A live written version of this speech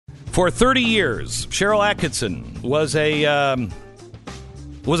For 30 years, Cheryl Atkinson was a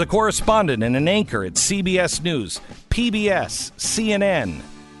correspondent and an anchor at CBS News, PBS, CNN.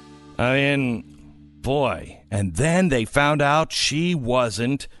 I mean, boy. And then they found out she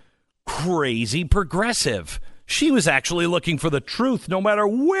wasn't crazy progressive. She was actually looking for the truth no matter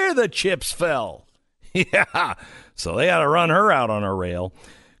where the chips fell. Yeah, so they had to run her out on a rail.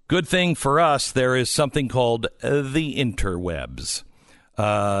 Good thing for us, there is something called the interwebs.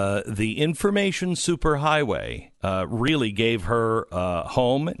 The information superhighway really gave her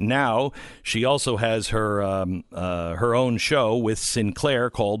home. Now she also has her own show with Sinclair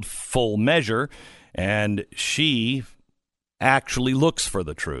called Full Measure, and she actually looks for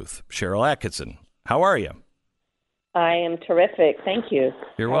the truth. Cheryl Atkinson, how are you? I am terrific. Thank you.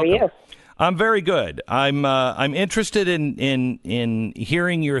 You're welcome. How are you? I'm very good. I'm interested in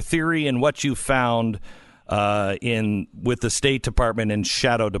hearing your theory and what you found with the State Department and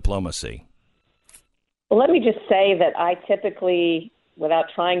shadow diplomacy. Well, let me just say that I typically, without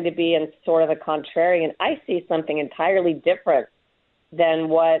trying to be in sort of a contrarian, I see something entirely different than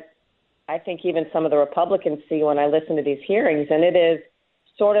what I think even some of the Republicans see when I listen to these hearings. And it is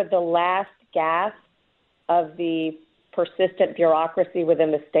sort of the last gasp of the persistent bureaucracy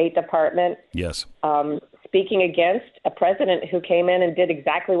within the State Department. Yes. Speaking against a president who came in and did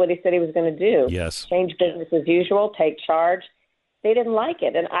exactly what he said he was going to do. Yes. Change business as usual, take charge. They didn't like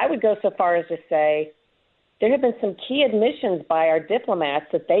it. And I would go so far as to say there have been some key admissions by our diplomats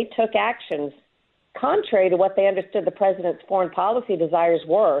that they took actions contrary to what they understood the president's foreign policy desires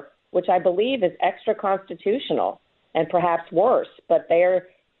were, which I believe is extra constitutional and perhaps worse. But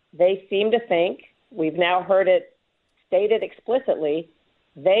they seem to think, we've now heard it stated explicitly,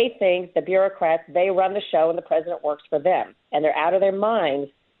 they think the bureaucrats, they run the show and the president works for them. And they're out of their minds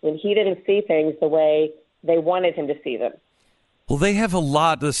when he didn't see things the way they wanted him to see them. Well, they have a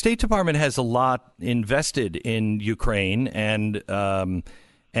lot. The State Department has a lot invested in Ukraine and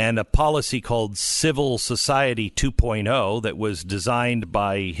a policy called Civil Society 2.0 that was designed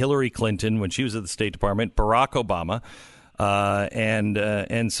by Hillary Clinton when she was at the State Department, Barack Obama,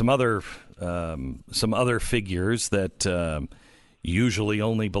 and some other figures that usually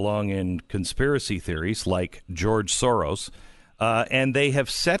only belong in conspiracy theories like George Soros. And they have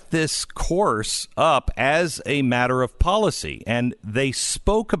set this course up as a matter of policy. And they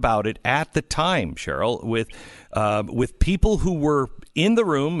spoke about it at the time, Cheryl, with people who were in the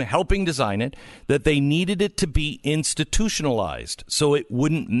room helping design it, that they needed it to be institutionalized. So it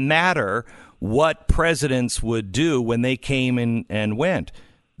wouldn't matter what presidents would do when they came in and went.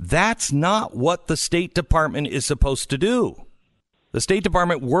 That's not what the State Department is supposed to do. The State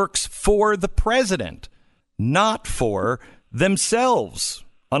Department works for the president, not for themselves,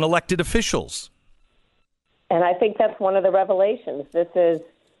 unelected officials. And I think that's one of the revelations. This is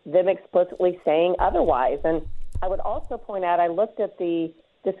them explicitly saying otherwise. And I would also point out, I looked at the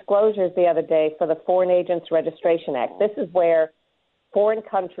disclosures the other day for the Foreign Agents Registration Act. This is where foreign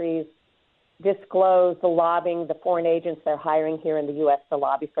countries disclose the lobbying, the foreign agents they're hiring here in the U.S. to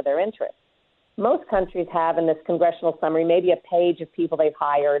lobby for their interests. Most countries have in this congressional summary maybe a page of people they've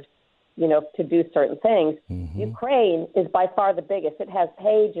hired, to do certain things. Mm-hmm. Ukraine is by far the biggest. It has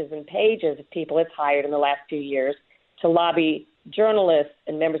pages and pages of people it's hired in the last few years to lobby journalists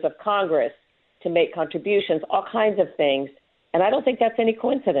and members of Congress to make contributions, all kinds of things. And I don't think that's any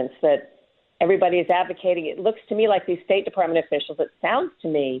coincidence that everybody is advocating. It looks to me like these State Department officials, it sounds to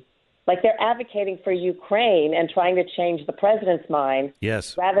me like they're advocating for Ukraine and trying to change the president's mind,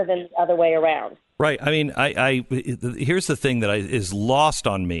 yes, rather than the other way around. Right. I mean, here's the thing that is lost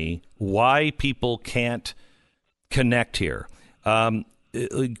on me, why people can't connect here.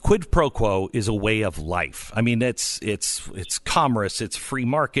 Quid pro quo is a way of life. I mean, it's commerce, it's free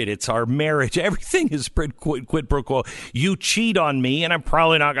market, it's our marriage. Everything is quid pro quo. You cheat on me and I'm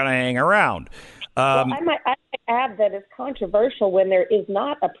probably not going to hang around. I might add that it's controversial when there is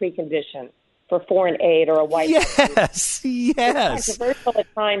not a precondition for foreign aid or a white Yes. It's controversial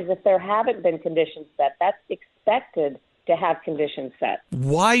at times if there haven't been conditions set. That's expected to have conditions set.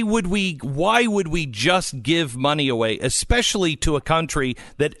 Why would we just give money away, especially to a country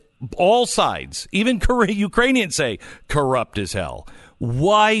that all sides, even Ukrainians say, corrupt as hell?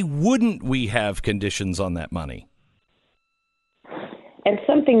 Why wouldn't we have conditions on that money? And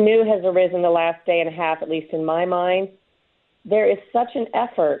something new has arisen the last day and a half, at least in my mind. There is such an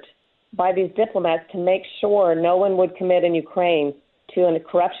effort by these diplomats to make sure no one would commit in Ukraine to a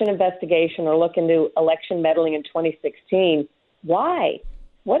corruption investigation or look into election meddling in 2016. Why?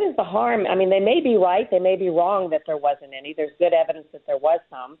 What is the harm? I mean, they may be right. They may be wrong that there wasn't any. There's good evidence that there was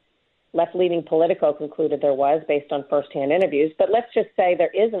some. Left-leaning Politico concluded there was based on firsthand interviews. But let's just say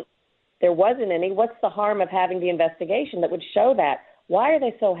there isn't there wasn't any, what's the harm of having the investigation that would show that? Why are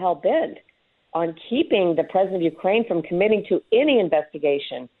they so hell-bent on keeping the president of Ukraine from committing to any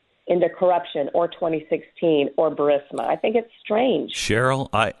investigation into corruption or 2016 or Burisma? I think it's strange. Cheryl,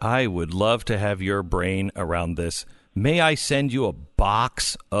 I would love to have your brain around this. May I send you a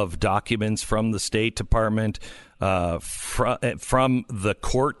box of documents from the State Department, from the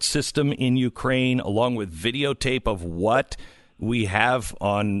court system in Ukraine, along with videotape of what we have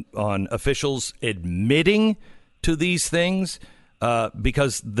on officials admitting to these things?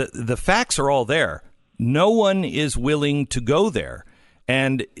 Because the facts are all there. No one is willing to go there.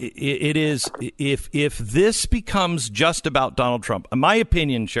 And it is, if this becomes just about Donald Trump, my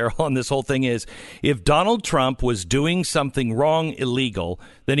opinion, Cheryl, on this whole thing is, if Donald Trump was doing something wrong, illegal,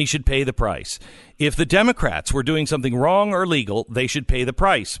 then he should pay the price. If the Democrats were doing something wrong or illegal, they should pay the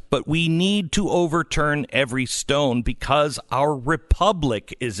price. But we need to overturn every stone because our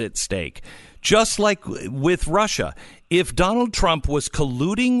republic is at stake. Just like with Russia. If Donald Trump was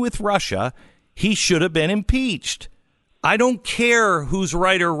colluding with Russia, he should have been impeached. I don't care who's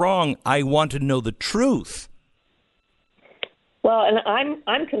right or wrong. I want to know the truth. Well, and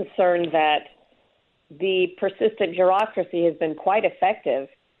I'm concerned that the persistent bureaucracy has been quite effective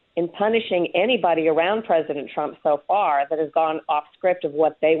in punishing anybody around President Trump so far that has gone off script of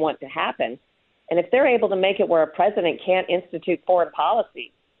what they want to happen. And if they're able to make it where a president can't institute foreign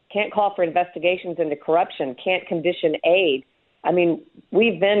policy, can't call for investigations into corruption, can't condition aid, I mean,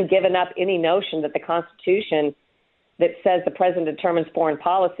 we've then given up any notion that the Constitution that says the president determines foreign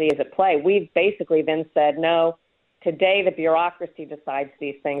policy is at play. We've basically then said, no, today the bureaucracy decides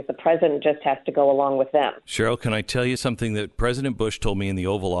these things. The president just has to go along with them. Cheryl, can I tell you something that President Bush told me in the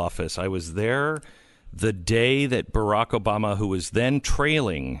Oval Office? I was there the day that Barack Obama, who was then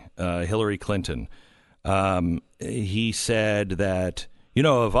trailing Hillary Clinton, he said that, you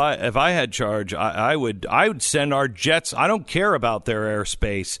know, if I had charge, I would send our jets. I don't care about their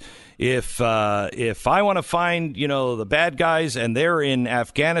airspace. If I want to find, you know, the bad guys and they're in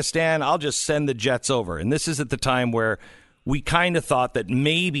Afghanistan, I'll just send the jets over. And this is at the time where we kind of thought that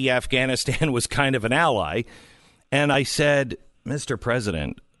maybe Afghanistan was kind of an ally. And I said, Mr.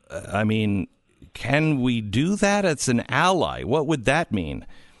 President, I mean, can we do that? It's an ally. What would that mean?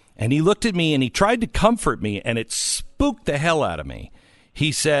 And he looked at me and he tried to comfort me, and it spooked the hell out of me.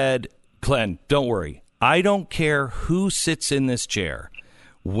 He said, Glenn, don't worry. I don't care who sits in this chair.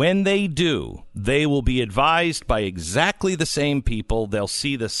 When they do, they will be advised by exactly the same people. They'll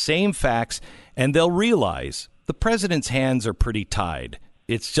see the same facts, and they'll realize the president's hands are pretty tied.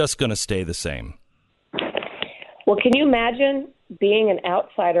 It's just going to stay the same. Well, can you imagine being an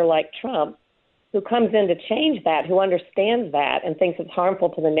outsider like Trump who comes in to change that, who understands that and thinks it's harmful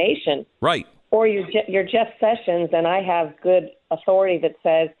to the nation? Right. Or you're Jeff Sessions, and I have good authority that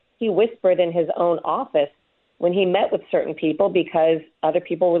says he whispered in his own office when he met with certain people because other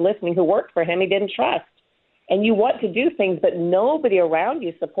people were listening who worked for him he didn't trust. And you want to do things, but nobody around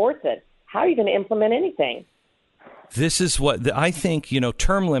you supports it. How are you going to implement anything? This is what I think, you know,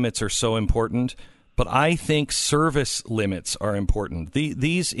 term limits are so important, but I think service limits are important.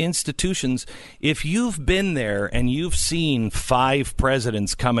 These institutions, if you've been there and you've seen 5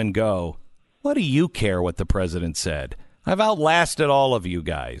 presidents come and go, what do you care what the president said? I've outlasted all of you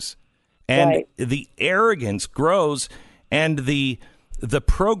guys. And right. The arrogance grows, and the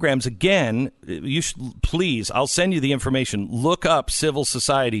programs, again, you should, please, I'll send you the information. Look up Civil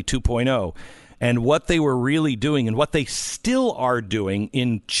Society 2.0 and what they were really doing and what they still are doing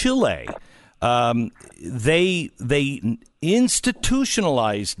in Chile. They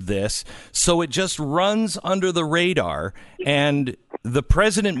institutionalized this so it just runs under the radar, and the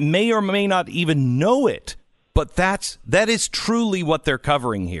president may or may not even know it. But that is truly what they're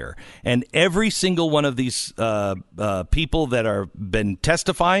covering here. And every single one of these people that are been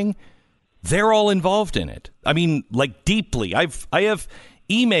testifying, they're all involved in it. I mean, like, deeply. I have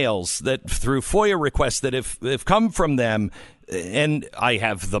emails that through FOIA requests that have come from them, and I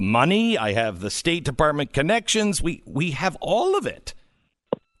have the money, I have the State Department connections. We have all of it.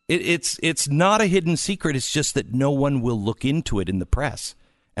 It's not a hidden secret. It's just that no one will look into it in the press.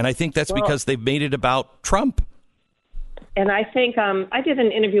 And I think that's because they've made it about Trump. And I think I did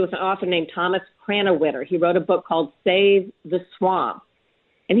an interview with an author named Thomas Cranawitter. He wrote a book called Save the Swamp.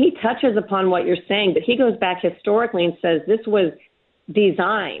 And he touches upon what you're saying, but he goes back historically and says this was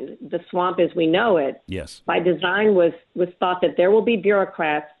designed, the swamp as we know it, yes, by design was thought that there will be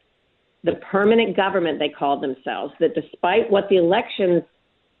bureaucrats, the permanent government they called themselves, that despite what the elections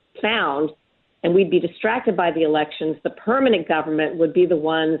found, and we'd be distracted by the elections, the permanent government would be the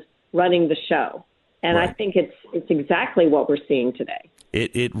ones running the show. And Right. I think it's exactly what we're seeing today.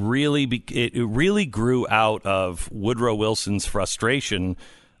 It really grew out of Woodrow Wilson's frustration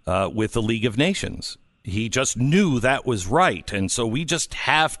with the League of Nations. He just knew that was right, and so we just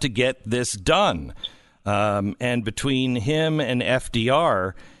have to get this done. And between him and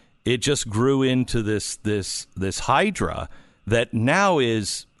FDR, it just grew into this hydra that now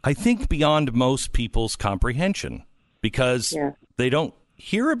is, I think, beyond most people's comprehension, because they don't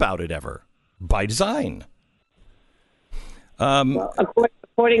hear about it ever, by design. Well,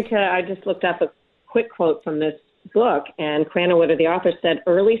 according to, I just looked up a quick quote from this book, and Cranowiter, the author, said,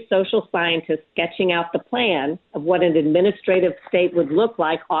 early social scientists sketching out the plan of what an administrative state would look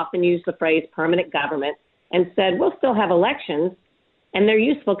like often used the phrase permanent government and said, we'll still have elections, and they're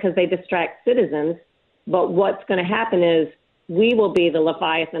useful because they distract citizens, but what's going to happen is we will be the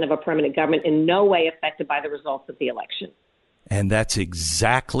Leviathan of a permanent government, in no way affected by the results of the election. And that's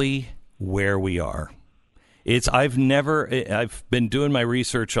exactly where we are. I've been doing my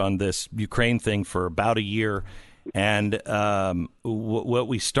research on this Ukraine thing for about a year, and what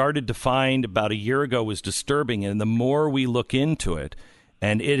we started to find about a year ago was disturbing. And the more we look into it,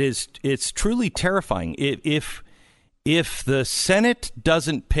 and it's truly terrifying. If the Senate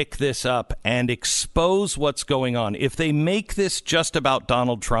doesn't pick this up and expose what's going on, if they make this just about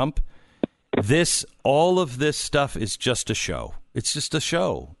Donald Trump, all of this stuff is just a show. It's just a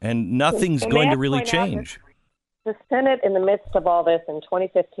show, and nothing's going to really change. The Senate, in the midst of all this, in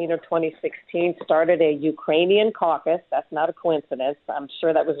 2015 or 2016, started a Ukrainian caucus. That's not a coincidence. I'm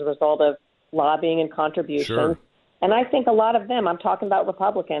sure that was a result of lobbying and contributions. Sure. And I think a lot of them, I'm talking about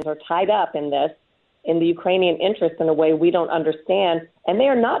Republicans, are tied up in this, in the Ukrainian interest in a way we don't understand. And they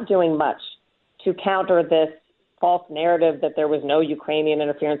are not doing much to counter this false narrative that there was no Ukrainian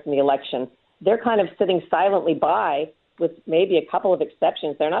interference in the election. They're kind of sitting silently by, with maybe a couple of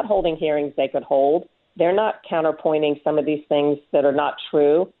exceptions. They're not holding hearings they could hold. They're not counterpointing some of these things that are not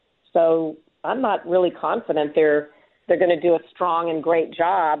true. So I'm not really confident they're going to do a strong and great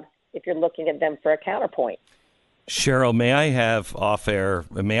job if you're looking at them for a counterpoint. Cheryl, may I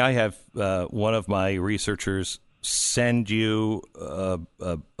have one of my researchers send you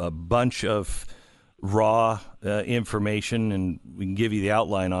a bunch of raw information, and we can give you the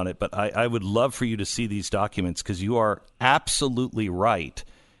outline on it. But I would love for you to see these documents, because you are absolutely right.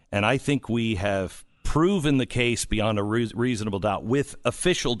 And I think we have proven the case beyond a reasonable doubt with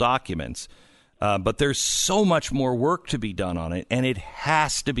official documents. But there's so much more work to be done on it, and it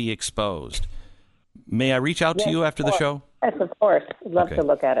has to be exposed. May I reach out to you after the show? Yes, of course. I'd love to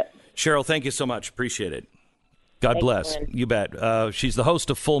look at it. Cheryl, thank you so much. Appreciate it. God bless. You, you bet. She's the host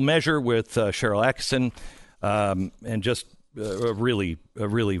of Full Measure with Cheryl Atkinson, and just a really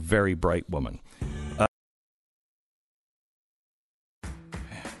very bright woman.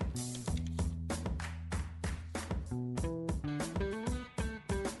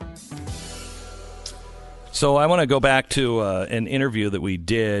 So I want to go back to an interview that we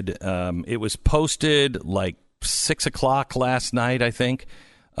did. It was posted like 6 o'clock last night, I think.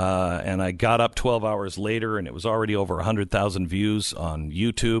 And I got up 12 hours later, and it was already over 100,000 views on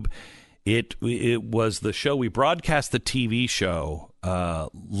YouTube. It was the show. We broadcast the TV show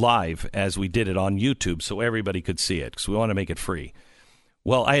live as we did it on YouTube, so everybody could see it, because we want to make it free.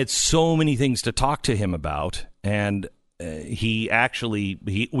 Well, I had so many things to talk to him about, and we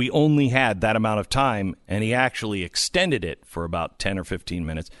only had that amount of time, and he actually extended it for about 10 or 15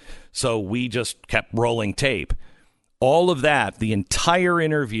 minutes. So we just kept rolling tape. All of that, the entire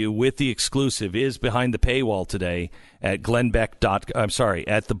interview with the exclusive, is behind the paywall today at at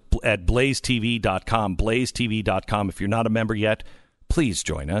blazetv.com, blazetv.com. If you're not a member yet, please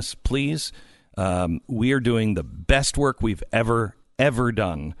join us, please. We are doing the best work we've ever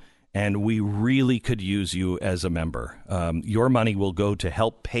done, and we really could use you as a member. Your money will go to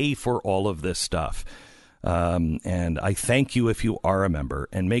help pay for all of this stuff. And I thank you if you are a member,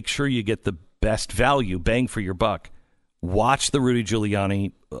 and make sure you get the best value, bang for your buck. Watch the Rudy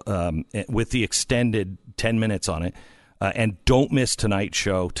Giuliani with the extended 10 minutes on it, and don't miss tonight's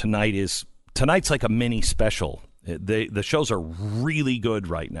show. Tonight's like a mini special. The shows are really good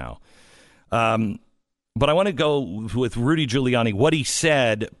right now. But I want to go with Rudy Giuliani, what he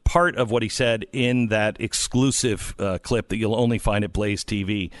said, part of what he said in that exclusive clip that you'll only find at Blaze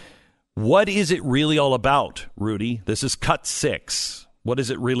TV. What is it really all about, Rudy? This is cut 6. What is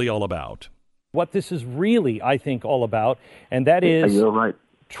it really all about? What this is really, I think, all about, and that is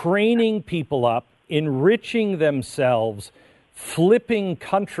training people up, enriching themselves, flipping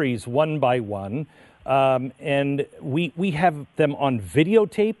countries one by one, And we have them on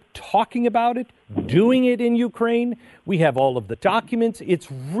videotape talking about it, doing it in Ukraine. We have all of the documents.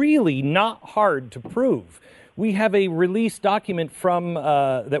 It's really not hard to prove. We have a released document from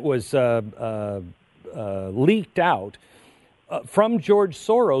that was leaked out from George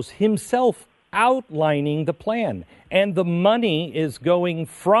Soros himself outlining the plan. And the money is going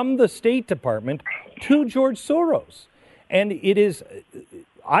from the State Department to George Soros. And it is,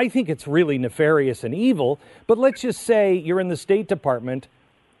 I think it's really nefarious and evil, but let's just say you're in the State Department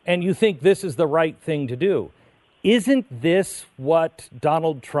and you think this is the right thing to do. Isn't this what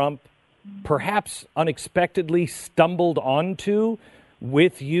Donald Trump perhaps unexpectedly stumbled onto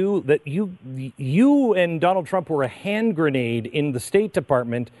with you, that you and Donald Trump were a hand grenade in the State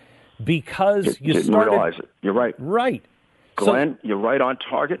Department because you didn't started... realize it. You're right. Right. Glenn, you're right on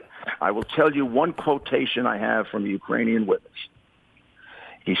target. I will tell you one quotation I have from a Ukrainian witness.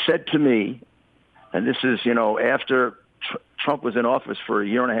 He said to me, and this is, after Trump was in office for a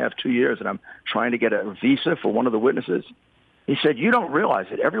year and a half, 2 years, and I'm trying to get a visa for one of the witnesses. He said, you don't realize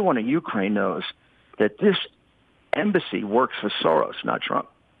it. Everyone in Ukraine knows that this embassy works for Soros, not Trump.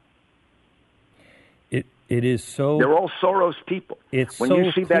 It is so... They're all Soros people. It's when so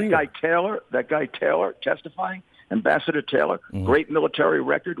you see clear. that guy Taylor testifying, Ambassador Taylor, great military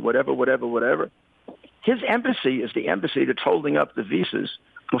record, whatever. His embassy is the embassy that's holding up the visas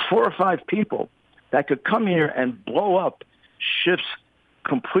for 4 or 5 people that could come here and blow up Schiff's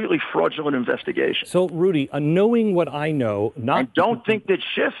completely fraudulent investigation. So, Rudy, knowing what I know... I don't think that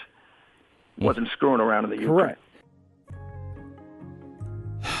Schiff wasn't screwing around in the Ukraine. Correct.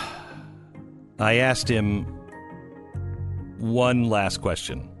 I asked him one last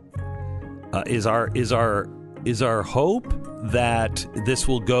question. Is our hope that this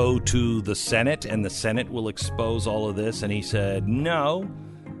will go to the Senate and the Senate will expose all of this? And he said, no.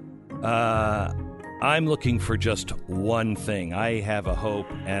 I'm looking for just one thing. I have a hope,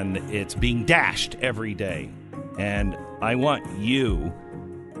 and it's being dashed every day. And I want you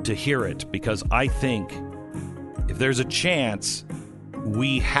to hear it, because I think if there's a chance,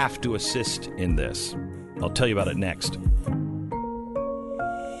 we have to assist in this. I'll tell you about it next.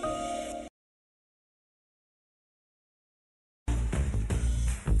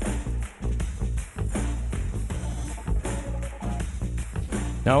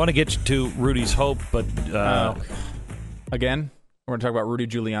 Now, I want to get to Rudy's hope, but... Again? We're going to talk about Rudy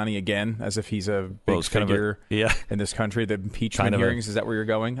Giuliani again, as if he's a big figure in this country. The impeachment hearings, is that where you're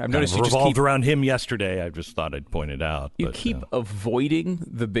going? I've noticed you revolved around him yesterday. I just thought I'd point it out. You keep avoiding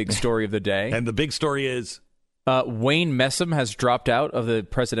the big story of the day. And the big story is? Wayne Messam has dropped out of the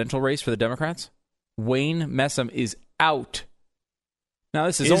presidential race for the Democrats. Wayne Messam is out. Now,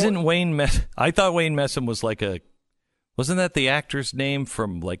 this is... Wayne Messam... I thought Wayne Messam was like a... Wasn't that the actor's name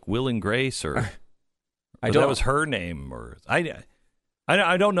from like Will and Grace, or that was her name, or I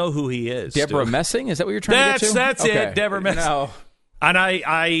don't know who he is. Deborah Messing, is that what you're trying to get to? That's it, Deborah Messing. No.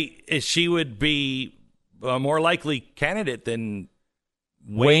 And she would be a more likely candidate than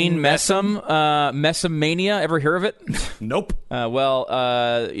Wayne Messam. Messam Mania, ever hear of it? Nope.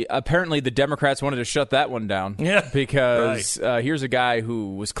 Apparently the Democrats wanted to shut that one down. Yeah, because here's a guy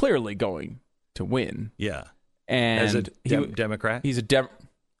who was clearly going to win. Yeah. And as a Democrat? He's a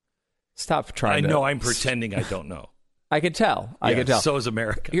Stop trying to... I know, I'm pretending I don't know. I could tell. I could tell. So is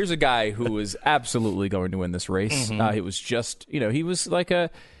America. Here's a guy who was absolutely going to win this race. He was just, he was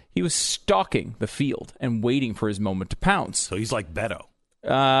he was stalking the field and waiting for his moment to pounce. So he's like Beto.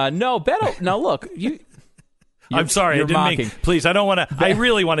 No, Beto. No, look, I'm sorry. You're mocking. Please, I don't want to. I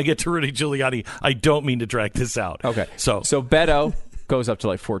really want to get to Rudy Giuliani. I don't mean to drag this out. Okay. So Beto goes up to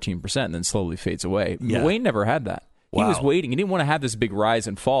like 14% and then slowly fades away. Yeah. Wayne never had that. Wow. He was waiting. He didn't want to have this big rise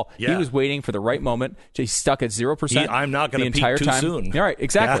and fall. Yeah. He was waiting for the right moment. He's stuck at 0%. I'm not going to peak too soon. All right,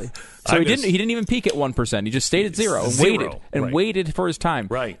 exactly. Yeah. So he didn't even peak at 1%. He just stayed at 0 and waited for his time.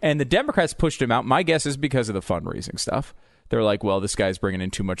 Right. And the Democrats pushed him out. My guess is because of the fundraising stuff. They're like, well, this guy's bringing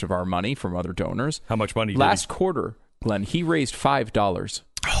in too much of our money from other donors. How much money? Last quarter, Glenn, he raised $5.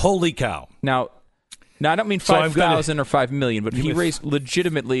 Holy cow! Now I don't mean 5,000 or 5 million, but he raised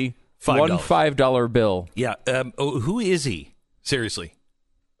legitimately one $5 bill. Yeah. Who is he? Seriously.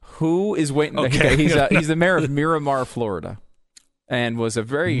 Who is waiting? Okay. He's the mayor of Miramar, Florida, and was a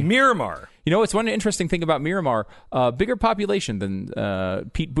very... Miramar. You know, it's one interesting thing about Miramar, bigger population than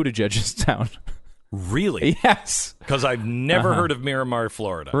Pete Buttigieg's town. Really? Yes. Because I've never heard of Miramar,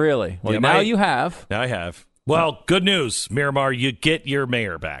 Florida. Really? Well, now you have. Now I have. Well, good news, Miramar. You get your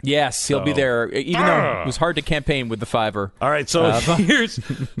mayor back. Yes, he'll be there, even though it was hard to campaign with the $5. All right, so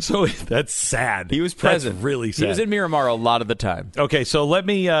that's sad. He was present. That's really sad. He was in Miramar a lot of the time. Okay, so let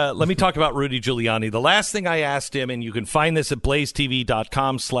me talk about Rudy Giuliani. The last thing I asked him, and you can find this at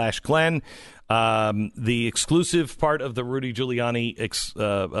blazetv.com/Glenn, the exclusive part of the Rudy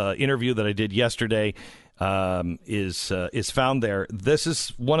Giuliani interview that I did yesterday is found there. This is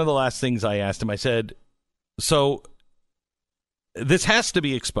one of the last things I asked him. I said, so this has to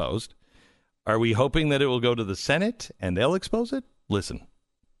be exposed. Are we hoping that it will go to the Senate and they'll expose it? Listen.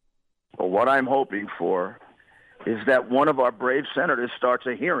 Well, what I'm hoping for is that one of our brave senators starts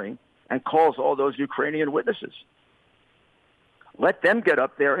a hearing and calls all those Ukrainian witnesses. Let them get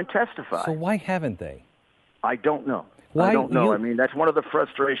up there and testify. So why haven't they? I don't know. Why I don't know. I mean, that's one of the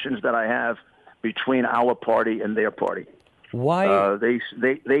frustrations that I have between our party and their party. Why?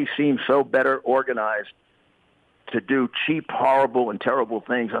 They seem so better organized to do cheap, horrible, and terrible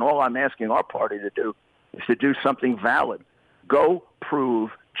things. And all I'm asking our party to do is to do something valid. Go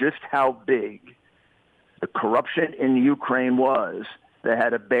prove just how big the corruption in Ukraine was that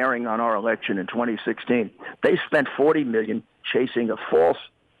had a bearing on our election in 2016. They spent $40 million chasing a false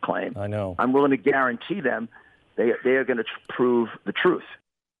claim. I know. I'm willing to guarantee them they are going to prove the truth.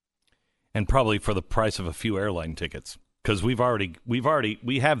 And probably for the price of a few airline tickets, because we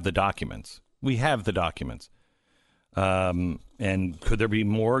have the documents. We have the documents. And could there be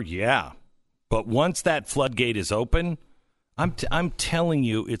more? Yeah. But once that floodgate is open, I'm telling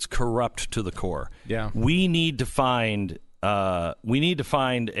you, it's corrupt to the core. Yeah. We need to find a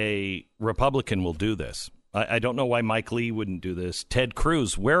Republican will do this. I don't know why Mike Lee wouldn't do this. Ted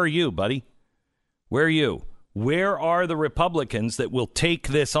Cruz, where are you, buddy? Where are you? Where are the Republicans that will take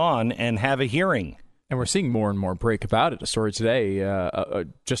this on and have a hearing? And we're seeing more and more break about it. A story today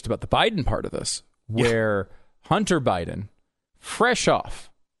just about the Biden part of this, where Hunter Biden, fresh off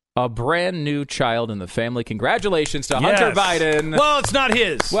a brand new child in the family. Congratulations to Hunter Biden. Well, it's not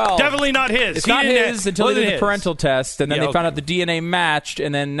his. Well, definitely not his. It's not his until he did the parental test, and then they found out the DNA matched,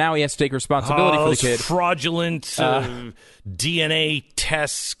 and then now he has to take responsibility for the kid. Fraudulent DNA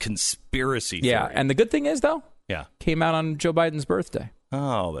tests conspiracy theory. Yeah, and the good thing is, though, came out on Joe Biden's birthday.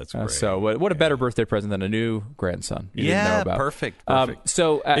 Oh, that's great. So what a better birthday present than a new grandson you didn't know about. Perfect.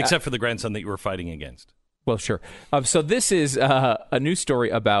 Except for the grandson that you were fighting against. Well, sure. So this is a news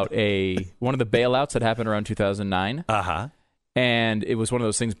story about one of the bailouts that happened around 2009. Uh-huh. And it was one of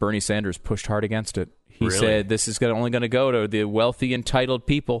those things Bernie Sanders pushed hard against it. He said this is only going to go to the wealthy, entitled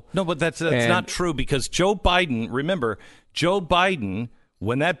people. No, but that's not true, because Joe Biden, remember,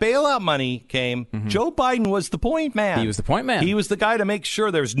 when that bailout money came, Joe Biden was the point man. He was the point man. He was the guy to make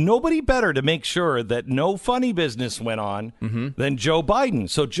sure there's nobody better to make sure that no funny business went on than Joe Biden.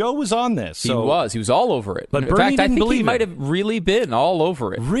 So Joe was on this. He was all over it. But in Bernie fact, I think he it. might have really been all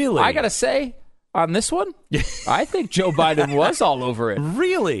over it. Really? I got to say, on this one, I think Joe Biden was all over it.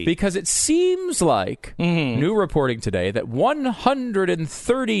 Really? Because it seems like new reporting today that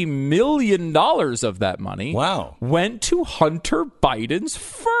 $130 million of that money went to Hunter Biden's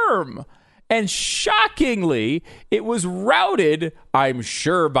firm. And shockingly, it was routed, I'm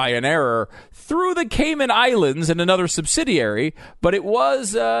sure by an error, through the Cayman Islands and another subsidiary. But it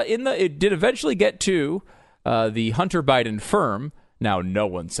was it did eventually get to the Hunter Biden firm. Now, no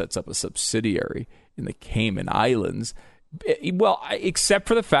one sets up a subsidiary in the Cayman Islands, well, except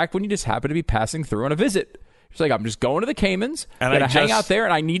for the fact when you just happen to be passing through on a visit. It's like, I'm just going to the Caymans, and I hang out there,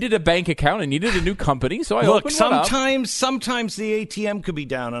 and I needed a bank account. I needed a new company, so I opened one up. Sometimes the ATM could be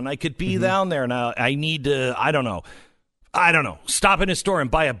down, and I could be down there. Now, I need to, I don't know, stop in a store and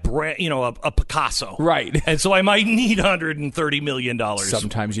buy a Picasso. Right. And so I might need $130 million.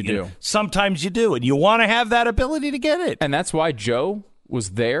 Sometimes you do. Sometimes you do. And you want to have that ability to get it. And that's why Joe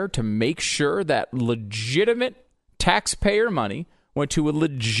was there to make sure that legitimate taxpayer money went to a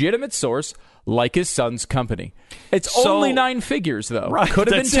legitimate source like his son's company. It's only 9 figures, though. Right, could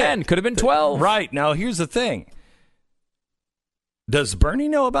have been 10, could have been 12. Right. Now, here's the thing. Does Bernie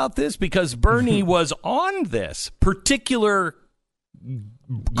know about this? Because Bernie was on this particular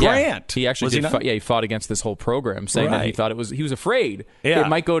grant. He actually did. He fought against this whole program, saying that he thought he was afraid it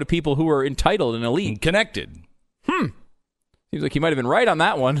might go to people who were entitled and elite. And connected. Seems like he might have been right on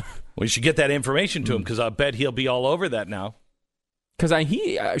that one. We should get that information to him, because I bet he'll be all over that now. Because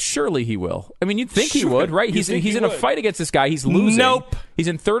surely he will. I mean, you'd think he would, right? He's in a fight against this guy. He's losing. Nope. He's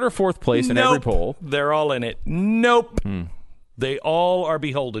in 3rd or 4th place in every poll. They're all in it. Nope. They all are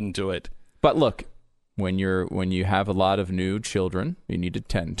beholden to it. But look, when you have a lot of new children you need to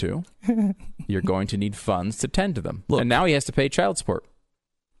tend to, you're going to need funds to tend to them. Look, and now he has to pay child support.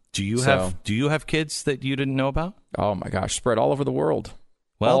 Do you have kids that you didn't know about? Oh my gosh, spread all over the world.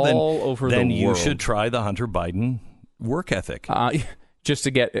 Well, then you should try the Hunter Biden work ethic. Just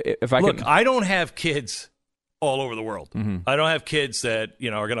to get, if I Look, I don't have kids all over the world. Mm-hmm. I don't have kids that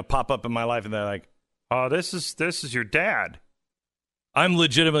are going to pop up in my life and they're like, "Oh, this is your dad." I'm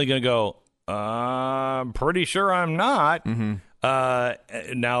legitimately going to go, I'm pretty sure I'm not.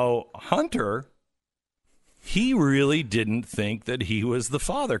 Mm-hmm. Now, Hunter, he really didn't think that he was the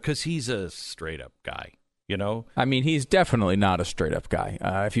father because he's a straight-up guy, I mean, he's definitely not a straight-up guy.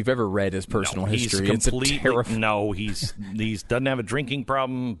 If you've ever read his personal history, it's a terrifying... No, he's doesn't have a drinking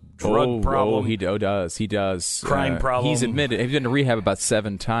problem, drug problem. He does. Crime problem. He's admitted. He's been to rehab about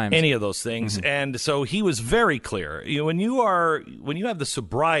 7 times. Any of those things. Mm-hmm. And so he was very clear. When you have the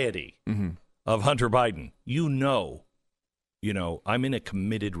sobriety of Hunter Biden, I'm in a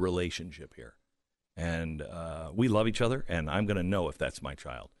committed relationship here. And we love each other, and I'm going to know if that's my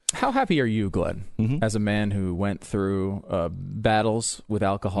child. How happy are you, Glenn, as a man who went through battles with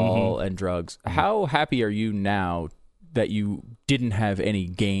alcohol and drugs? How happy are you now that you didn't have any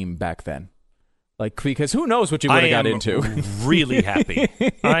game back then? Because who knows what you would have got into? Really happy.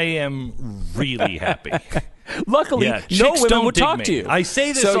 I am really happy. Luckily, no women would talk to you. I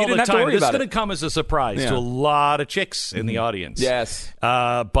say this all the time. This is going to come as a surprise to a lot of chicks in the audience. Yes.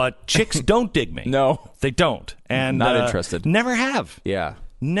 But chicks don't dig me. No. They don't. And not interested. Never have. Yeah.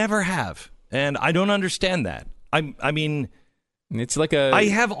 Never have. And I don't understand that. I mean, it's like I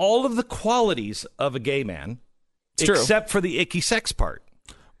have all of the qualities of a gay man, except for the icky sex part.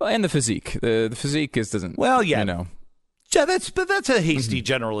 Well, and the physique. The physique doesn't. Well, yeah. Yeah, that's a hasty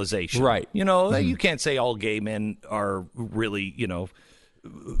generalization. Right. You can't say all gay men are really,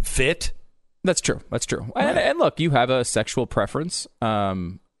 fit. That's true. Right. And look, you have a sexual preference.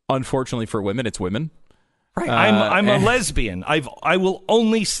 Unfortunately for women, it's women. Right. I'm a lesbian. I will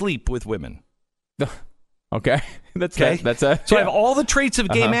only sleep with women. Okay. So I have all the traits of a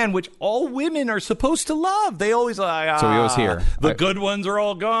gay man, which all women are supposed to love. They always so we always hear the good ones are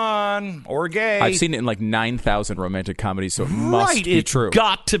all gone or gay. I've seen it in 9,000 romantic comedies, so it must be true. It's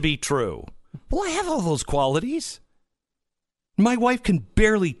got to be true. Well, I have all those qualities. My wife can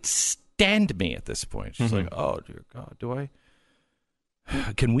barely stand me at this point. She's like, "Oh dear God, do I?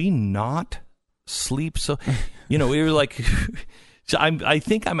 Can we not sleep?" So, we were like. So I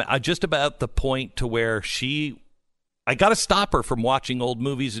think I'm just about the point to where I got to stop her from watching old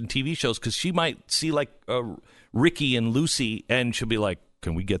movies and TV shows because she might see Ricky and Lucy and she'll be like,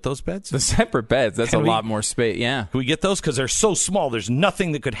 "Can we get those beds? The separate beds? That's a lot more space. Yeah. Can we get those? Because they're so small. There's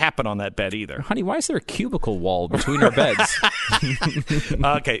nothing that could happen on that bed either." Honey, why is there a cubicle wall between our beds?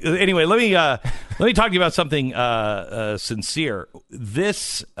 Okay. Anyway, let me talk to you about something sincere.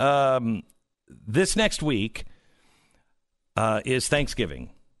 This next week. Is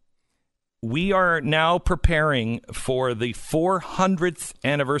Thanksgiving. We are now preparing for the 400th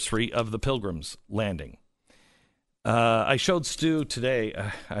anniversary of the Pilgrims landing. I showed Stu today.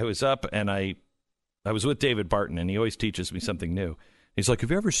 I was up and I was with David Barton, and he always teaches me something new. He's like, "Have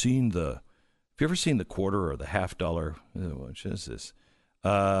you ever seen the quarter or the $50? Which is this?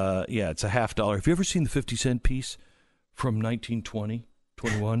 Yeah, it's a $50. Have you ever seen the 50-cent piece from 1920,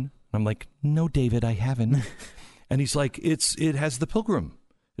 21?" I'm like, "No, David, I haven't." And he's like, it has the pilgrim.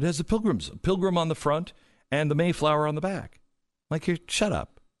 It has the pilgrims. A pilgrim on the front and the Mayflower on the back. I'm like, shut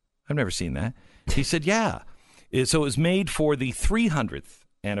up. I've never seen that. He said, yeah. So it was made for the 300th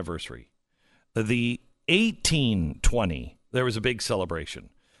anniversary. The 1820, there was a big celebration.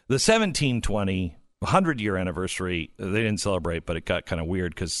 The 1720, 100-year anniversary, they didn't celebrate, but it got kind of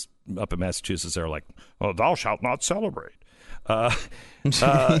weird because up in Massachusetts, they're like, "Oh, thou shalt not celebrate." And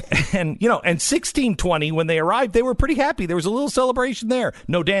 1620, when they arrived, they were pretty happy. There was a little celebration there.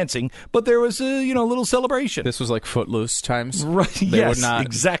 No dancing, but there was a little celebration. This was like Footloose times, right? Yes,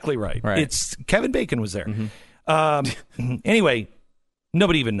 exactly right. It's Kevin Bacon was there. Anyway,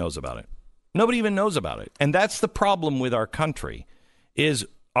 nobody even knows about it. Nobody even knows about it, and that's the problem with our country. Is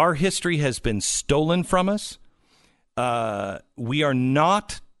our history has been stolen from us. We are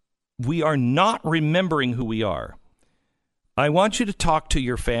not remembering who we are. I want you to talk to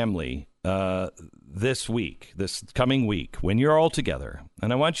your family this coming week, when you're all together,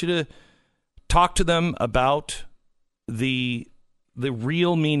 and I want you to talk to them about the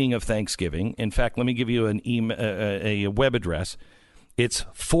real meaning of Thanksgiving. In fact, let me give you an a web address. It's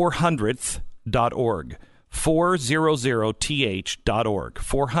 400th.org, 400th.org,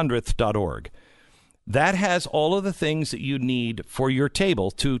 400th.org. That has all of the things that you need for your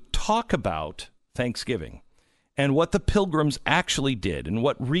table to talk about Thanksgiving and what the Pilgrims actually did and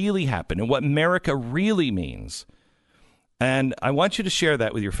what really happened and what America really means. And I want you to share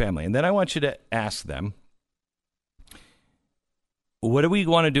that with your family. And then I want you to ask them, what do we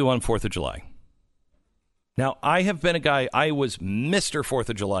want to do on 4th of July? Now, I have been a guy, I was Mr. 4th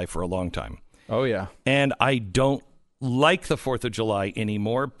of July for a long time. Oh, yeah. And I don't like the 4th of July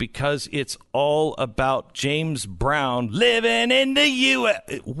anymore because it's all about James Brown living in the U.S.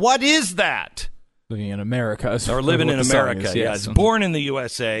 What is that? Living in America. Or living in America. Is, yes. Yeah, it's born in the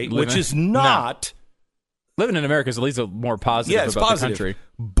USA, which is not... Living in America is at least a more positive about positive. The country.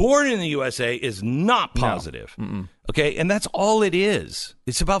 Born in the USA is not positive. No. Okay, and that's all it is.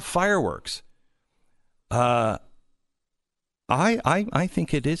 It's about fireworks. I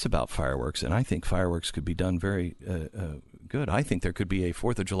think it is about fireworks, and I think fireworks could be done very good. I think there could be a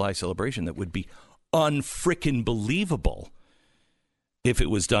 4th of July celebration that would be unfrickin' believable if it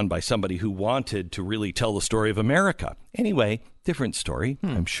was done by somebody who wanted to really tell the story of America. Anyway, different story,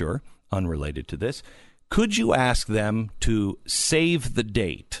 I'm sure, unrelated to this. Could you ask them to save the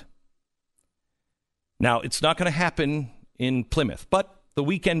date? Now, it's not going to happen in Plymouth, but the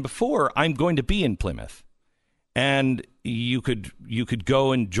weekend before, I'm going to be in Plymouth. And you could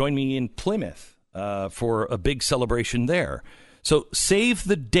go and join me in Plymouth for a big celebration there. So save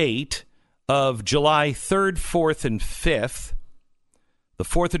the date of July 3rd, 4th, and 5th. The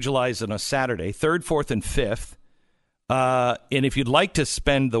 4th of July is on a Saturday, 3rd, 4th, and 5th. And if you'd like to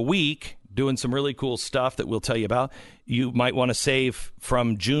spend the week doing some really cool stuff that we'll tell you about, you might want to save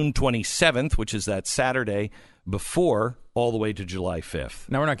from June 27th, which is that Saturday before, all the way to July 5th.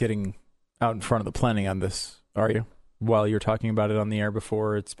 Now, we're not getting out in front of the planning on this, are you? While you're talking about it on the air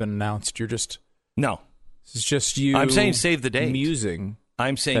before it's been announced, you're just... No. It's just you... I'm saying save the date. Musing.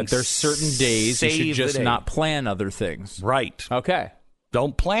 I'm saying that there's certain days you should just not plan other things. Right. Okay.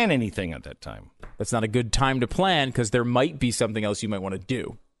 Don't plan anything at that time. That's not a good time to plan because there might be something else you might want to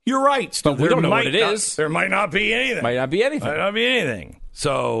do. You're right. But we don't know what it is. There might not be anything. Might not be anything.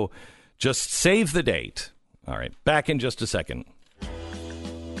 So just save the date. All right. Back in just a second.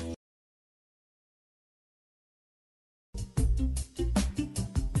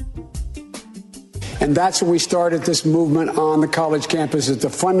 And that's when we started this movement on the college campuses to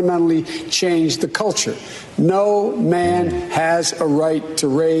fundamentally change the culture. No man has a right to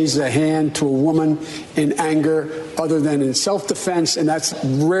raise a hand to a woman in anger other than in self-defense, and that's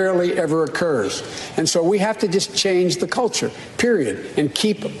rarely ever occurs. And so we have to just change the culture, period, and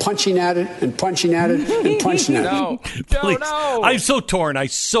keep punching at it and punching at it and punching at it. No. I'm so torn. I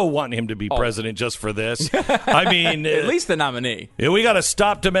so want him to be president just for this. I mean... At least the nominee. We got to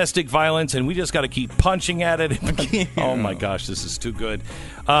stop domestic violence, and we just got to keep punching at it. Oh, my gosh, this is too good.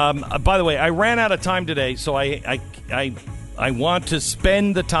 By the way, I ran out of time today, so I want to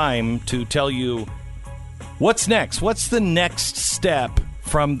spend the time to tell you what's next. What's the next step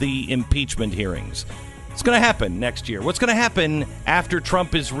from the impeachment hearings? What's going to happen next year? What's going to happen after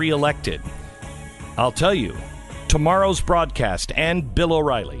Trump is reelected? I'll tell you. Tomorrow's broadcast and Bill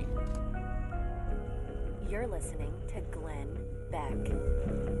O'Reilly. You're listening to Glenn Beck.